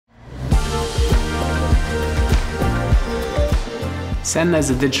Sennder is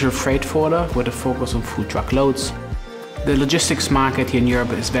a digital freight forwarder with a focus on food truck loads. The logistics market here in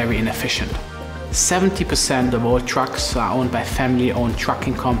Europe is very inefficient. 70% of all trucks are owned by family-owned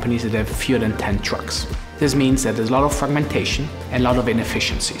trucking companies that have fewer than 10 trucks. This means that there's a lot of fragmentation and a lot of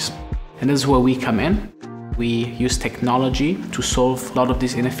inefficiencies. And this is where we come in. We use technology to solve a lot of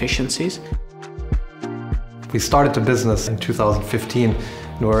these inefficiencies. We started the business in 2015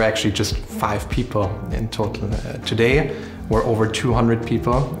 and we were actually just 5 people in total. Today we're over 200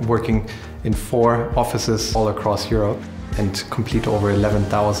 people working in 4 offices all across Europe and complete over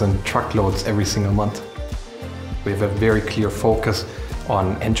 11,000 truckloads every single month. We have a very clear focus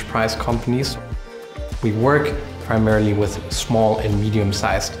on enterprise companies. We work primarily with small and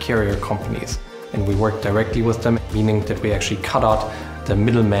medium-sized carrier companies, and we work directly with them, meaning that we actually cut out the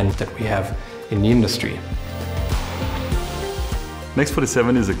middlemen that we have in the industry.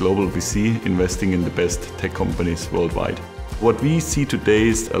 Next47 is a global VC investing in the best tech companies worldwide. What we see today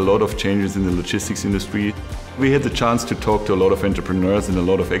is a lot of changes in the logistics industry. We had the chance to talk to a lot of entrepreneurs and a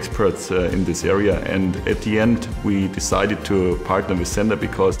lot of experts in this area, and at the end we decided to partner with Sennder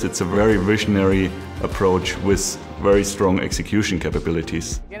because it's a very visionary approach with very strong execution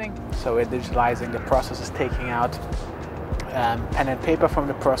capabilities. So we're digitalizing the processes, taking out pen and paper from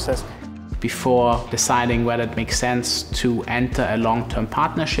the process. Before deciding whether it makes sense to enter a long-term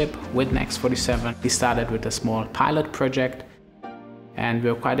partnership with Next47, we started with a small pilot project and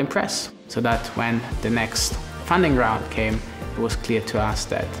we were quite impressed. So that when the next funding round came, it was clear to us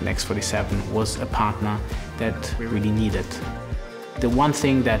that Next47 was a partner that we really needed. The one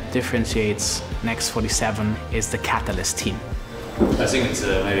thing that differentiates Next47 is the Catalyst team. I think it's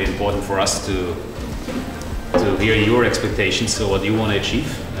maybe important for us to hear your expectations, so what you want to achieve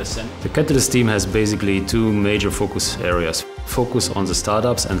as Sennder. The Catalyst team has basically 2 major focus areas. Focus on the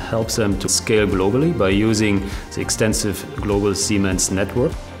startups and helps them to scale globally by using the extensive global Siemens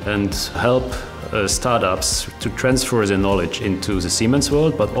network, and help startups to transfer their knowledge into the Siemens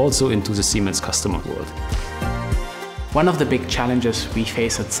world, but also into the Siemens customer world. One of the big challenges we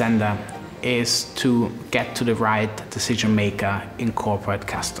face at Sennder is to get to the right decision maker in corporate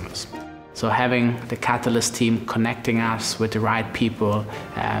customers. So having the Catalyst team connecting us with the right people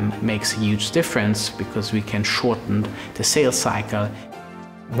makes a huge difference because we can shorten the sales cycle.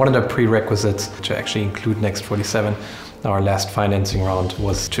 One of the prerequisites to actually include Next47, our last financing round,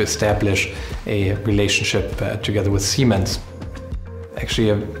 was to establish a relationship together with Siemens. Actually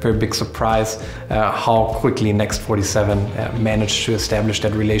a very big surprise how quickly Next47 managed to establish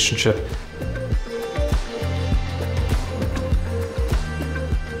that relationship.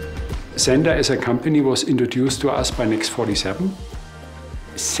 Sennder as a company was introduced to us by Next47.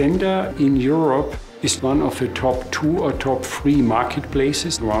 Sennder in Europe is one of the top 2 or top 3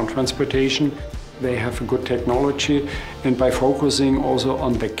 marketplaces around transportation. They have a good technology, and by focusing also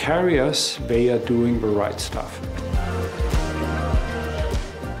on the carriers, they are doing the right stuff.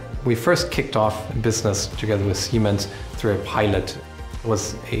 We first kicked off business together with Siemens through a pilot. It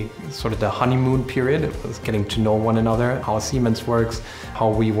was a sort of the honeymoon period. It was getting to know one another, how Siemens works, how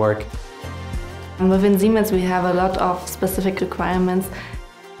we work. Within Siemens we have a lot of specific requirements.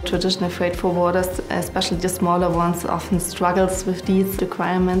 Traditional freight forwarders, especially the smaller ones, often struggles with these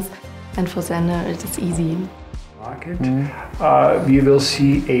requirements, and for Sennder it is easy. We will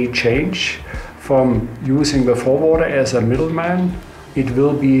see a change from using the forwarder as a middleman. It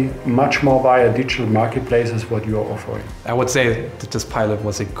will be much more via digital marketplaces what you are offering. I would say that this pilot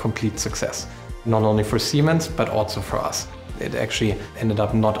was a complete success, not only for Siemens but also for us. It actually ended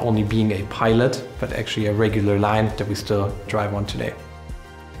up not only being a pilot but actually a regular line that we still drive on today,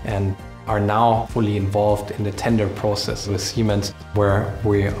 and are now fully involved in the tender process with Siemens, where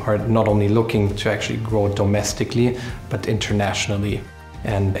we are not only looking to actually grow domestically but internationally,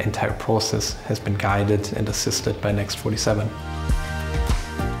 and the entire process has been guided and assisted by Next47.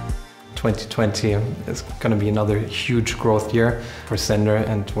 2020 is going to be another huge growth year for Sennder,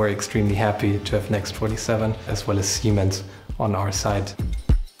 and we're extremely happy to have Next47 as well as Siemens on our side.